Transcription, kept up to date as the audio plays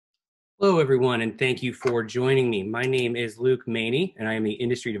Hello, everyone, and thank you for joining me. My name is Luke Maney, and I am the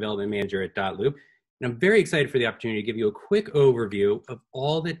Industry Development Manager at dotloop. And I'm very excited for the opportunity to give you a quick overview of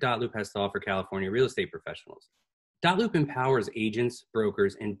all that dotloop has to offer California real estate professionals. dotloop empowers agents,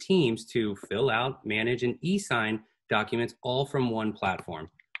 brokers, and teams to fill out, manage, and e-sign documents all from one platform.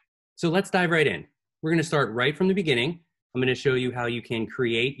 So let's dive right in. We're going to start right from the beginning. I'm going to show you how you can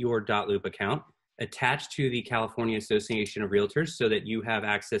create your dotloop account, attached to the California Association of Realtors so that you have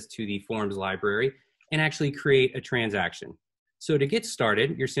access to the forms library and actually create a transaction. So to get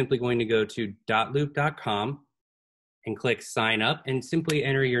started, you're simply going to go to dotloop.com and click sign up and simply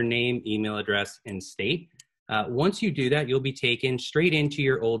enter your name, email address, and state. Once you do that, you'll be taken straight into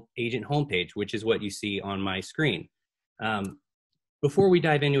your old agent homepage, which is what you see on my screen. Before we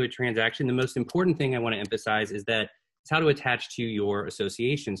dive into a transaction, the most important thing I want to emphasize is that it's how to attach to your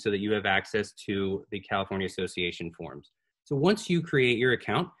association so that you have access to the California Association forms. So once you create your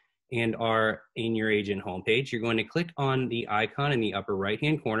account and are in your agent homepage, you're going to click on the icon in the upper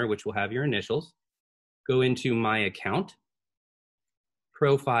right-hand corner, which will have your initials. Go into My Account,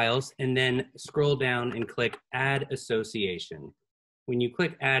 Profiles, and then scroll down and click Add Association. When you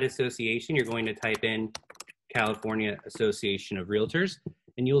click Add Association, you're going to type in California Association of Realtors,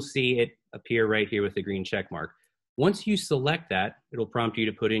 and you'll see it appear right here with the green check mark. Once you select that, it'll prompt you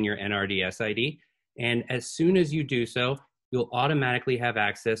to put in your NRDS ID. And as soon as you do so, you'll automatically have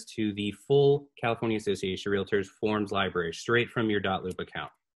access to the full California Association of Realtors forms library straight from your dotloop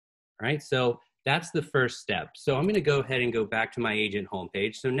account. All right, so that's the first step. So I'm going to go ahead and go back to my agent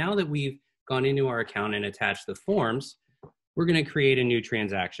homepage. So now that we've gone into our account and attached the forms, we're going to create a new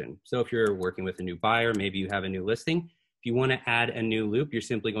transaction. So if you're working with a new buyer, maybe you have a new listing. If you want to add a new loop, you're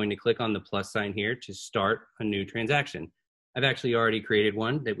simply going to click on the plus sign here to start a new transaction. I've actually already created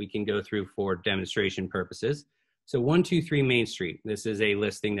one that we can go through for demonstration purposes. So 123 Main Street, this is a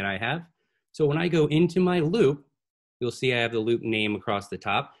listing that I have. So when I go into my loop, you'll see I have the loop name across the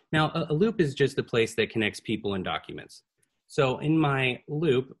top. Now, a loop is just a place that connects people and documents. So in my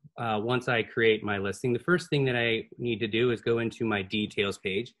loop, once I create my listing, the first thing that I need to do is go into my details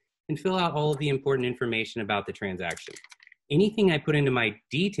page and fill out all of the important information about the transaction. Anything I put into my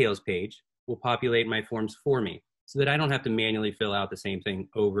details page will populate my forms for me so that I don't have to manually fill out the same thing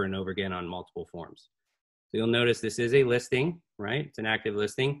over and over again on multiple forms. So you'll notice this is a listing, right? It's an active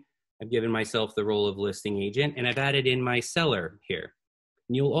listing. I've given myself the role of listing agent, and I've added in my seller here.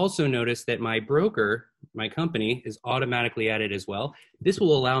 And you'll also notice that my broker, my company, is automatically added as well. This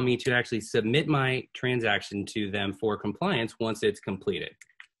will allow me to actually submit my transaction to them for compliance once it's completed.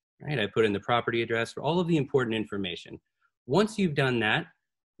 Right, I put in the property address for all of the important information. Once you've done that,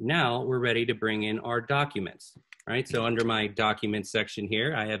 now we're ready to bring in our documents. Right, so under my documents section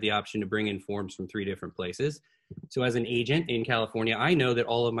here, I have the option to bring in forms from 3 different places. So as an agent in California, I know that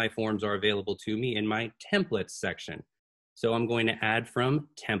all of my forms are available to me in my templates section. So I'm going to add from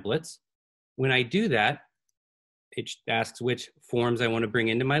templates. When I do that, it asks which forms I want to bring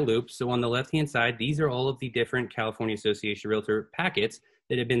into my loop. So on the left-hand side, these are all of the different California Association Realtor packets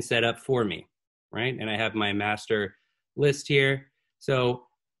that have been set up for me, right? And I have my master list here. So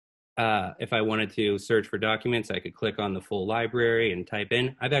if I wanted to search for documents, I could click on the full library and type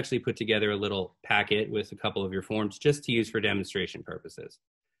in. I've actually put together a little packet with a couple of your forms just to use for demonstration purposes.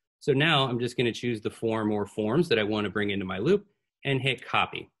 So now I'm just going to choose the form or forms that I want to bring into my loop and hit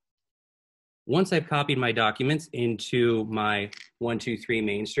copy. Once I've copied my documents into my 123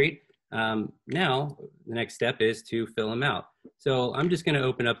 Main Street, now the next step is to fill them out. So I'm just going to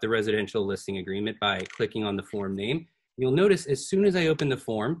open up the residential listing agreement by clicking on the form name. You'll notice as soon as I open the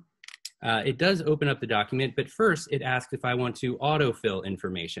form, it does open up the document, but first it asks if I want to autofill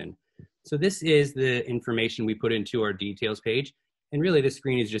information. So this is the information we put into our details page. And really this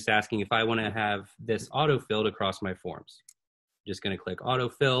screen is just asking if I want to have this auto-filled across my forms. I'm just going to click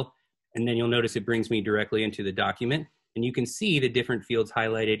autofill, and then you'll notice it brings me directly into the document. And you can see the different fields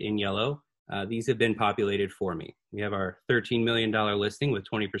highlighted in yellow. These have been populated for me. We have our $13 million listing with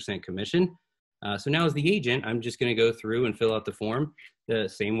 20% commission. So now as the agent, I'm just going to go through and fill out the form the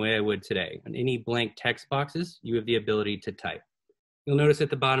same way I would today. On any blank text boxes, you have the ability to type. You'll notice at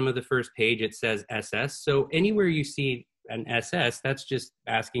the bottom of the first page, it says SS. So anywhere you see an SS, that's just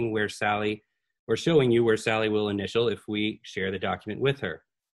asking where Sally, or showing you where Sally will initial if we share the document with her.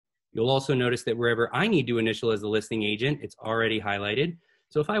 You'll also notice that wherever I need to initial as the listing agent, it's already highlighted.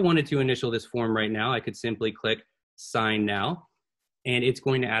 So if I wanted to initial this form right now, I could simply click Sign Now, and it's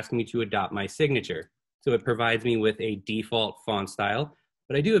going to ask me to adopt my signature. So it provides me with a default font style,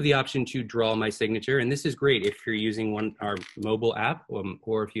 but I do have the option to draw my signature, and this is great if you're using our mobile app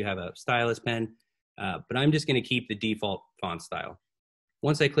or if you have a stylus pen, but I'm just going to keep the default font style.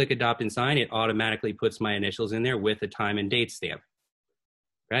 Once I click adopt and sign, it automatically puts my initials in there with a time and date stamp.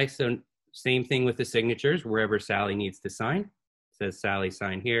 Okay, so same thing with the signatures, wherever Sally needs to sign. It says Sally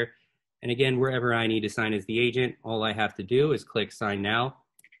sign here. And again, wherever I need to sign as the agent, all I have to do is click sign now,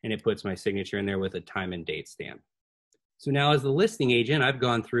 and it puts my signature in there with a time and date stamp. So now as the listing agent, I've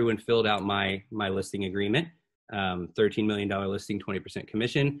gone through and filled out my listing agreement, $13 million listing, 20%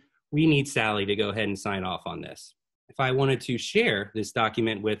 commission. We need Sally to go ahead and sign off on this. If I wanted to share this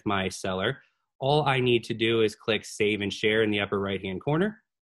document with my seller, all I need to do is click save and share in the upper right-hand corner.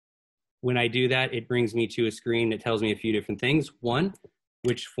 When I do that, it brings me to a screen that tells me a few different things. One,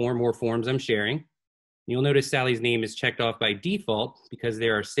 which form or forms I'm sharing. You'll notice Sally's name is checked off by default because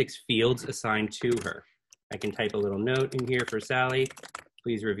there are 6 fields assigned to her. I can type a little note in here for Sally,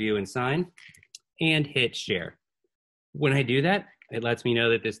 please review and sign, and hit share. When I do that, it lets me know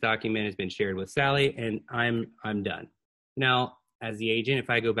that this document has been shared with Sally, and I'm done. Now, as the agent, if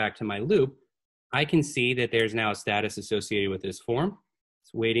I go back to my loop, I can see that there's now a status associated with this form.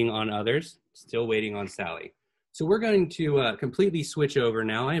 It's waiting on others, still waiting on Sally. So we're going to completely switch over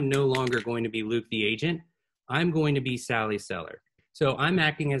now. I am no longer going to be Luke the agent. I'm going to be Sally seller. So I'm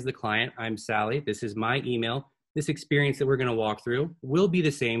acting as the client. I'm Sally. This is my email. This experience that we're going to walk through will be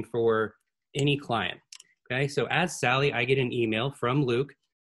the same for any client. Okay, so as Sally, I get an email from Luke,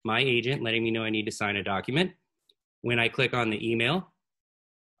 my agent, letting me know I need to sign a document. When I click on the email,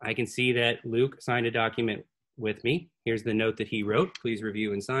 I can see that Luke signed a document with me. Here's the note that he wrote. Please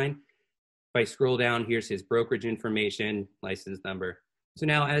review and sign. If I scroll down, here's his brokerage information, license number. So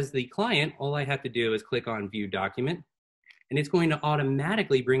now as the client, all I have to do is click on view document, and it's going to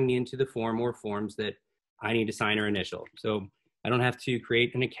automatically bring me into the form or forms that I need to sign or initial. So I don't have to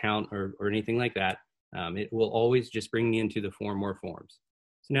create an account or anything like that. It will always just bring me into the form or forms.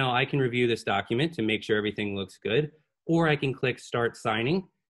 So now I can review this document to make sure everything looks good, or I can click start signing,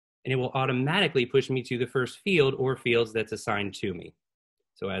 and it will automatically push me to the first field or fields that's assigned to me.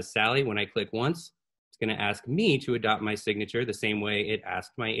 So as Sally, when I click once, it's going to ask me to adopt my signature the same way it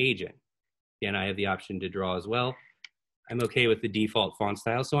asked my agent. Again, I have the option to draw as well. I'm okay with the default font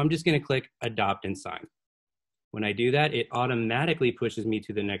style, so I'm just going to click adopt and sign. When I do that, it automatically pushes me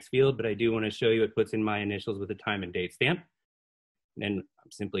to the next field, but I do want to show you it puts in my initials with a time and date stamp. Then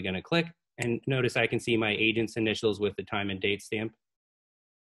I'm simply going to click, and notice I can see my agent's initials with the time and date stamp.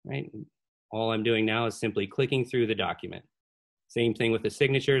 Right? All I'm doing now is simply clicking through the document. Same thing with the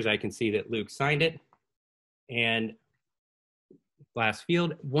signatures. I can see that Luke signed it. And last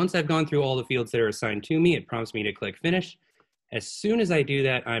field, once I've gone through all the fields that are assigned to me, it prompts me to click finish. As soon as I do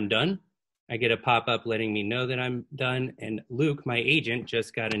that, I'm done. I get a pop-up letting me know that I'm done, and Luke, my agent,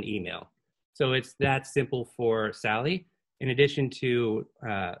 just got an email. So it's that simple for Sally. In addition to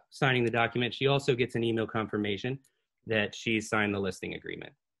signing the document, she also gets an email confirmation that she's signed the listing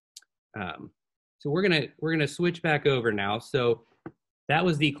agreement. So we're gonna switch back over now. So that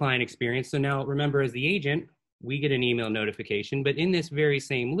was the client experience. So now remember, as the agent, we get an email notification, but in this very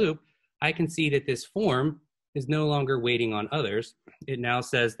same loop, I can see that this form is no longer waiting on others. It now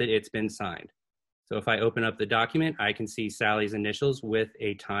says that it's been signed. So if I open up the document, I can see Sally's initials with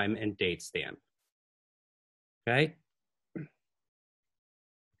a time and date stamp. Okay.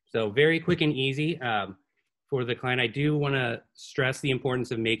 So very quick and easy for the client. I do want to stress the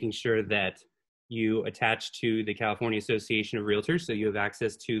importance of making sure that you attach to the California Association of Realtors so you have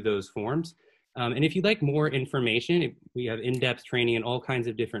access to those forms. And if you'd like more information, we have in-depth training and all kinds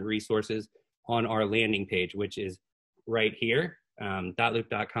of different resources on our landing page, which is right here,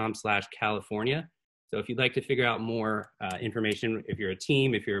 dotloop.com/California. So if you'd like to figure out more information, if you're a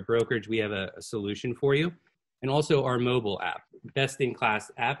team, if you're a brokerage, we have a solution for you. And also our mobile app, best-in-class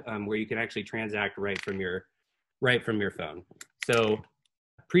app, where you can actually transact right from your phone. So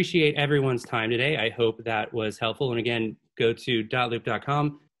appreciate everyone's time today. I hope that was helpful. And again, go to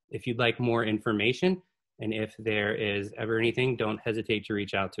dotloop.com if you'd like more information. And if there is ever anything, don't hesitate to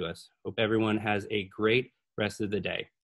reach out to us. Hope everyone has a great rest of the day.